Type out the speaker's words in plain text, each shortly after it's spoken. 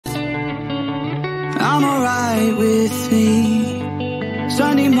I'm alright with me.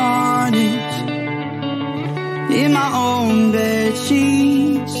 Sunday mornings in my own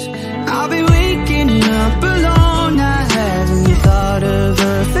bedsheets. I'll be waking up alone. I haven't thought of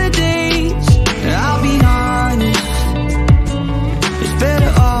her for days. I'll be honest, it's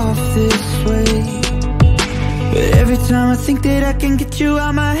better off this way. But every time I think that I can get you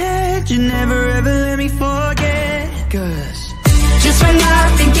out my head, you never ever let me forget. 'Cause just when I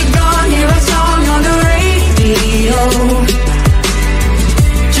think you're gone, hear a song on the radio.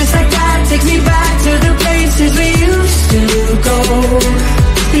 Just like that, takes me back to the places we used to go.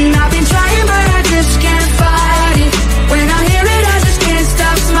 And I've been trying, but I just can't fight it. When I hear it, I just can't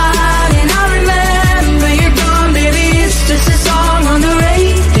stop smiling. I remember you're gone, baby, it's just a song on the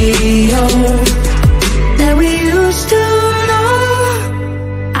radio that we used to know.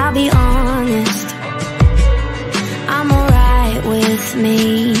 I'll be honest, I'm alright with me.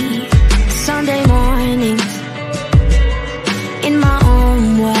 Sunday mornings in my own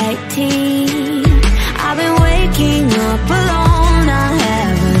white tee. I've been waking up alone. I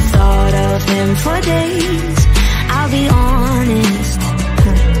haven't thought of him for days. I'll be honest,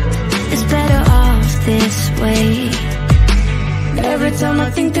 it's better off this way. Every time I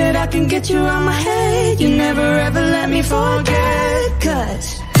think that I can get you out my head, you never ever let me forget. 'Cause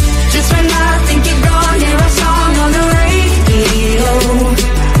just when I think you're gone, hear a song on the radio.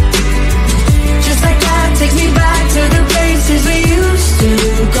 Just like that, takes me back to the places we used to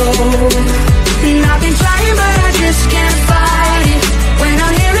go. And I've been trying, but I just can't fight it. When I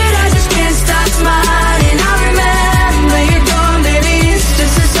hear it, I just can't stop smiling. I remember you're gone, baby, it's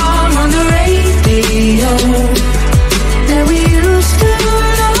just a song on the radio that we used to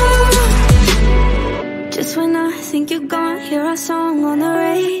know. Just when I think you're gone, hear a song on the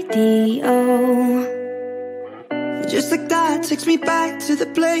radio. Just like that, takes me back to the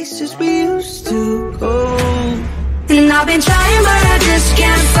places we used to go. And I've been trying, but I just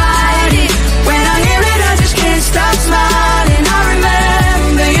can't fight it. When I hear it, I just can't stop smiling. I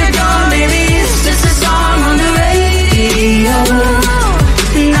remember you're gone, baby, it's just a song on the radio.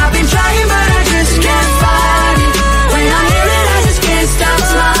 And I've been trying, but I just can't fight it. When I hear it, I just can't stop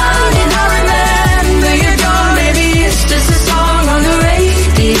smiling. I remember you're gone, baby, it's just a song on the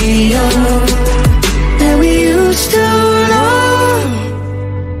radio that we used to know.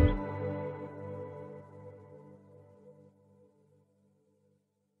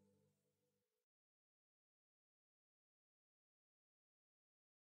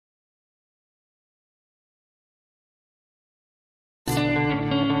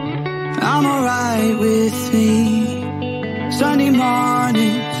 I'm alright with me. Sunday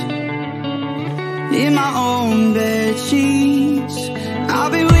mornings in my own bedsheets.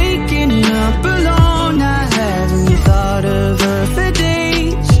 I'll be waking up alone. I haven't thought of her for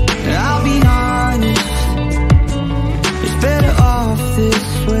days. I'll be honest, it's better off this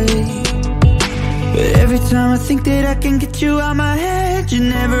way. But every time I think that I can get you out my head, you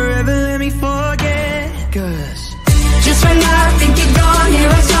never ever let me forget. 'Cause just when I think you're gone,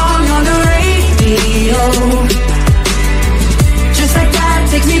 hear a song on the radio. Just like that,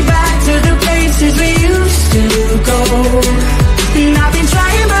 takes me back to the places we used to go. And I've been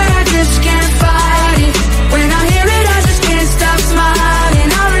trying, but I just can't fight it. When I hear it, I just can't stop smiling.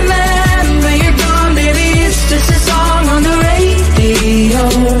 I remember you're gone, baby, it's just a song on the radio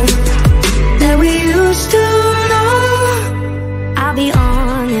that we used to know. I'll be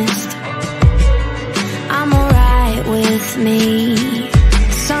honest, I'm alright with me.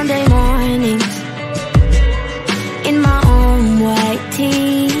 Sunday mornings in my own white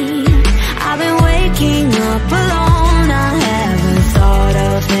tee. I've been waking up alone. I haven't thought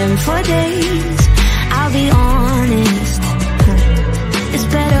of him for days. I'll be honest, it's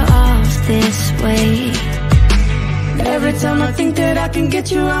better off this way. Every time I think that I can get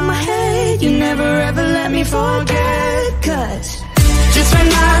you out my head, you never ever let me forget. 'Cause just when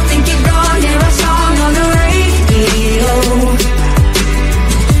I think you're gone, hear a song on the radio.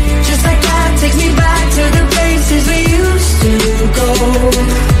 Just like that, takes me back to the places we used to go.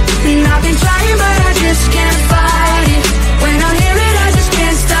 And I've been trying, but I just can't fight it. When I hear it, I just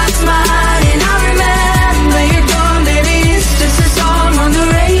can't stop smiling. I remember you're gone, baby, it's just a song on the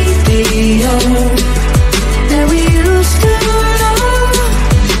radio that we used to know.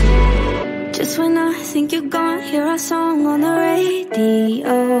 Just when I think you're gone, hear a song on the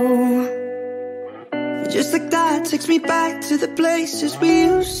radio. Just like that, takes me back to the places we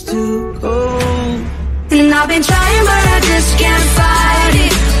used to go. And I've been trying, but I just can't fight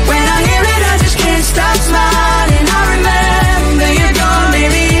it. When I hear it, I just can't stop smiling. I remember you're gone,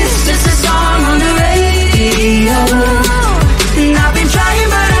 baby, it's just a song on the radio. And I've been trying,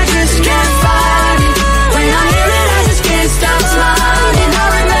 but I just can't fight it.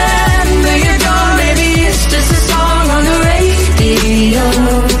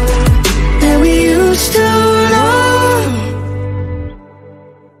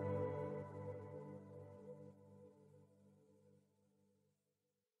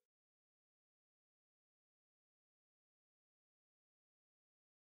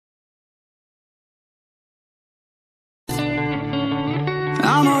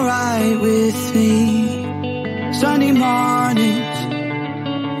 I'm alright with me. Sunday mornings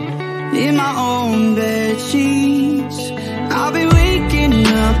in my own bedsheets. I'll be waking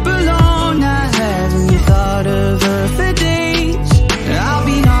up alone. I haven't thought of her for days. I'll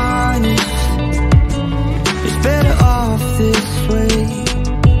be honest, it's better off this way.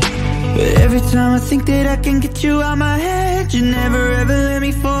 But every time I think that I can get you out my head, you never ever let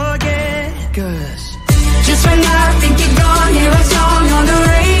me forget. 'Cause just when I think you're gone, hear a song on the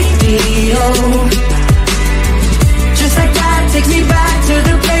radio. Just like that takes me back to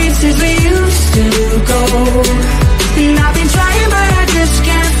the places we used to go. And I've been trying but I just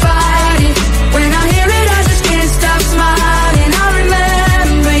can't fight it. When I hear it I just can't stop smiling. I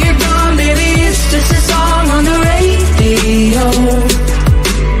remember you're gone, baby, it's just a song on the radio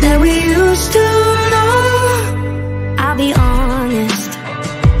that we used to know. I'll be honest,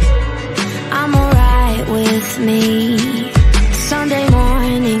 I'm alright with me. Sunday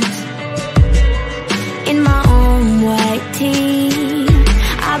mornings in my own white tee.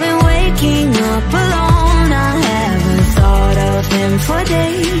 I've been waking up alone. I haven't thought of him for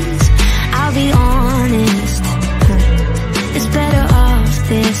days. I'll be honest, it's better off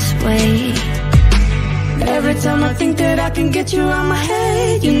this way. Every time I think that I can get you out my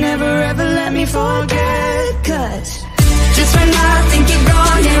head, you never ever let me forget. 'Cause just when I think you're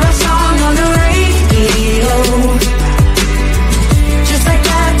gone, hear a song on the radio. Just like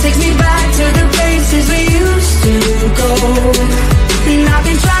that takes me back to the places we used to go. And I've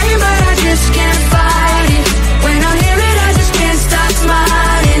been trying but I just can't fight it. When I hear it I just can't stop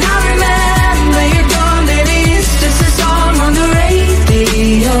smiling. I remember you're gone, baby, it's just a song on the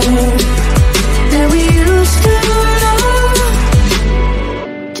radio that we used to know.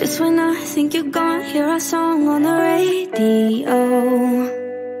 Just when I think you're gone, hear a song on the radio.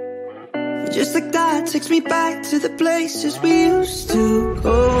 Just like that takes me back to the places we used to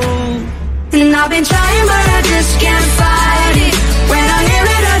go. And I've been trying but I just can't fight it. When I hear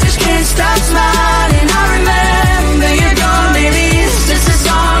it I just can't stop smiling. I remember you're gone, baby, it's just a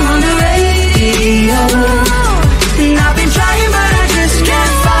song on the radio. And I've been trying but I just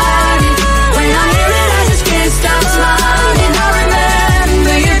can't fight it. When I hear it I just can't stop smiling. I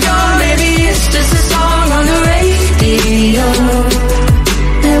remember you're gone, baby, it's just a song on the radio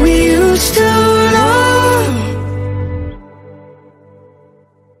that we used to know.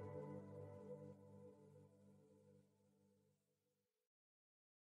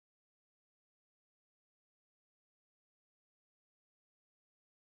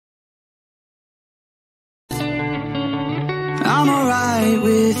 I'm alright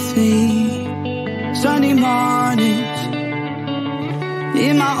with me. Sunday mornings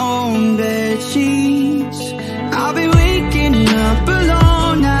in my own bedsheets. I'll be waking up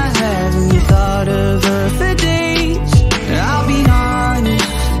alone. I haven't thought of her for days. I'll be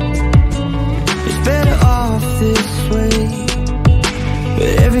honest, it's better off this way.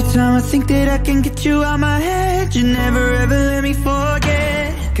 But every time I think that I can get you out my head, you never ever let me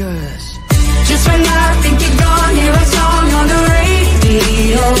forget. 'Cause just when I think you're gone, hear a song on the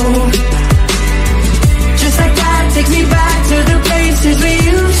radio. Just like that takes me back to the places we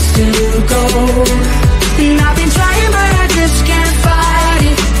used to go. And I've been trying but I just can't fight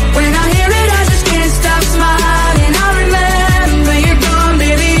it. When I hear it I just can't stop smiling. I remember you're gone,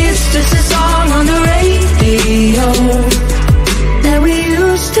 baby, it's just a song on the radio that we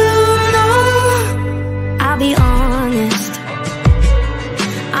used to know. I'll be honest,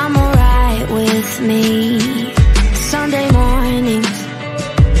 I'm alright with me. Sunday mornings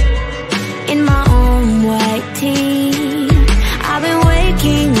in my own white tee. I've been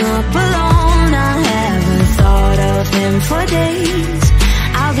waking up alone. I haven't thought of him for days.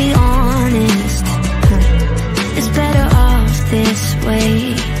 I'll be honest, it's better off this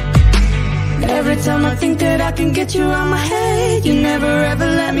way. Every time I think that I can get you out my head, you never ever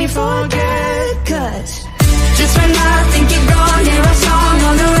let me forget. 'Cause just when I think you're gone, hear a song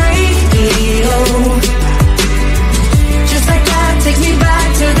on the radio. Just like that takes me back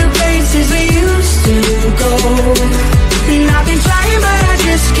to the places we used to go. And I've been trying but I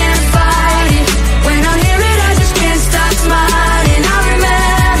just can't fight it. When I hear it I just can't stop smiling. I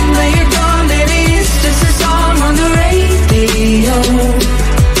remember you're gone, baby, it's just a song on the radio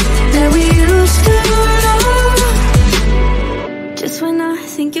that we used to know. Just when I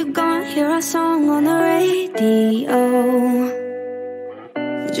think you're gone, hear a song on the radio.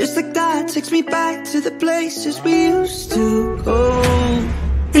 Just like that takes me back to the places we used to go.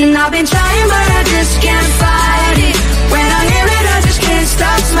 And I've been trying but I just can't fight it. When I hear it I just can't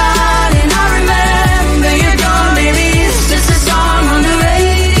stop smiling. I remember you're gone, baby, it's just a song on the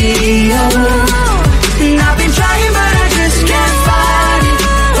radio. And I've been trying but I just can't fight it.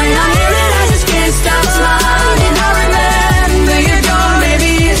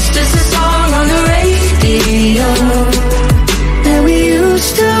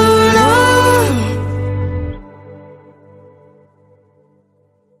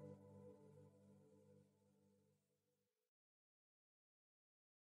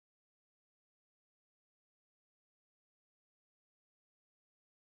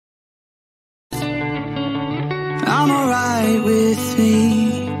 I'm alright with me.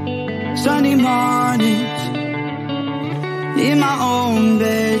 Sunday mornings in my own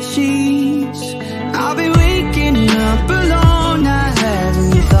bedsheets. I've been waking up alone. I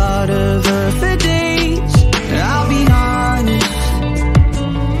haven't thought of her for days. I'll be honest,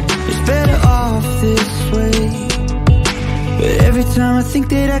 it's better off this way. But every time I think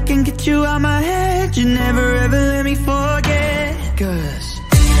that I can get you out my head, you never ever let me forget. 'Cause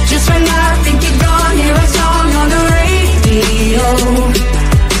just when I think you're gone, hear a song on the radio.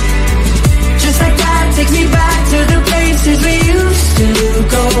 Just like that, takes me back to the places we used to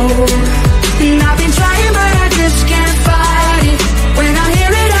go. And I've been trying, but I just can't fight it. When I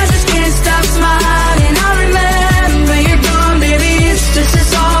hear it, I just can't stop smiling. I remember you're gone, baby, it's just a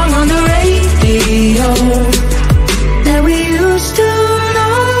song on the radio that we used to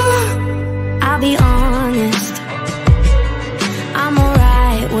know. I'll be honest, I'm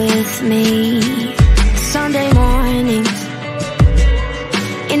alright with me. Sunday mornings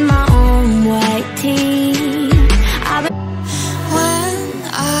in my own white tee. When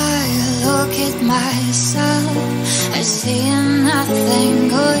I look at myself, I see nothing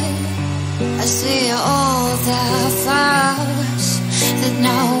good. I see all the flaws that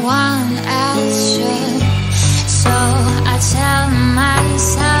no one else should. So I tell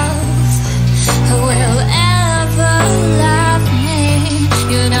myself, who will ever love me?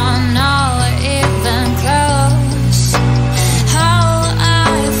 You don't know even close how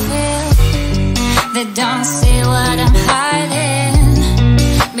I feel. They don't see what I'm hiding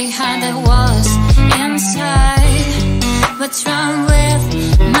behind the walls inside. What's wrong with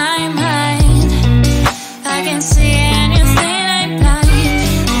my mind? I can see anything, I'm blind.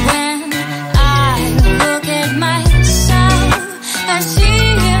 When I look at myself, I see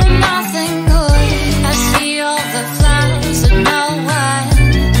nothing good. I see all the flaws that no one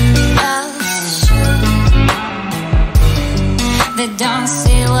else should. They don't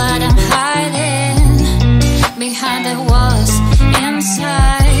see what I'm hiding behind the walls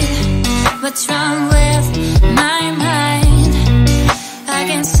inside. What's wrong with my mind? I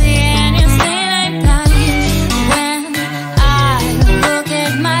can see anything, I'm blind. When I look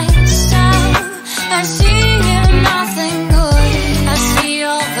at myself, I see nothing good. I see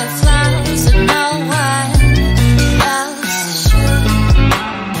all the flaws that no one else should.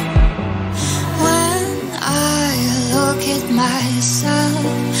 When I look at myself,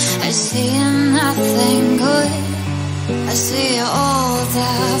 I see nothing good. I see all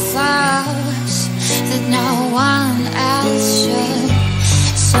the flaws that no one else should.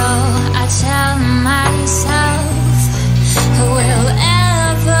 So I tell myself, who will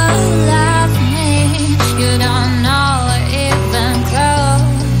ever love me? You don't know even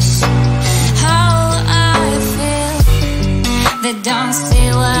close how I feel. They don't see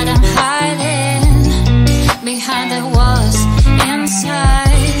what I'm hiding behind the walls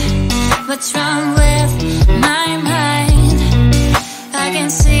inside. What's wrong with my mind? I can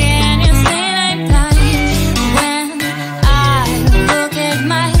see anything, I'm blind. When I look at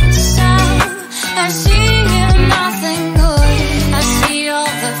myself, I see nothing good. I see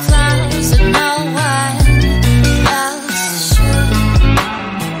all the flaws that no one else should.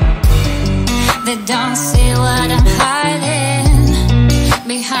 They don't see what I'm hiding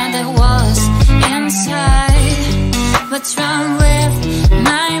behind the walls inside. What's wrong with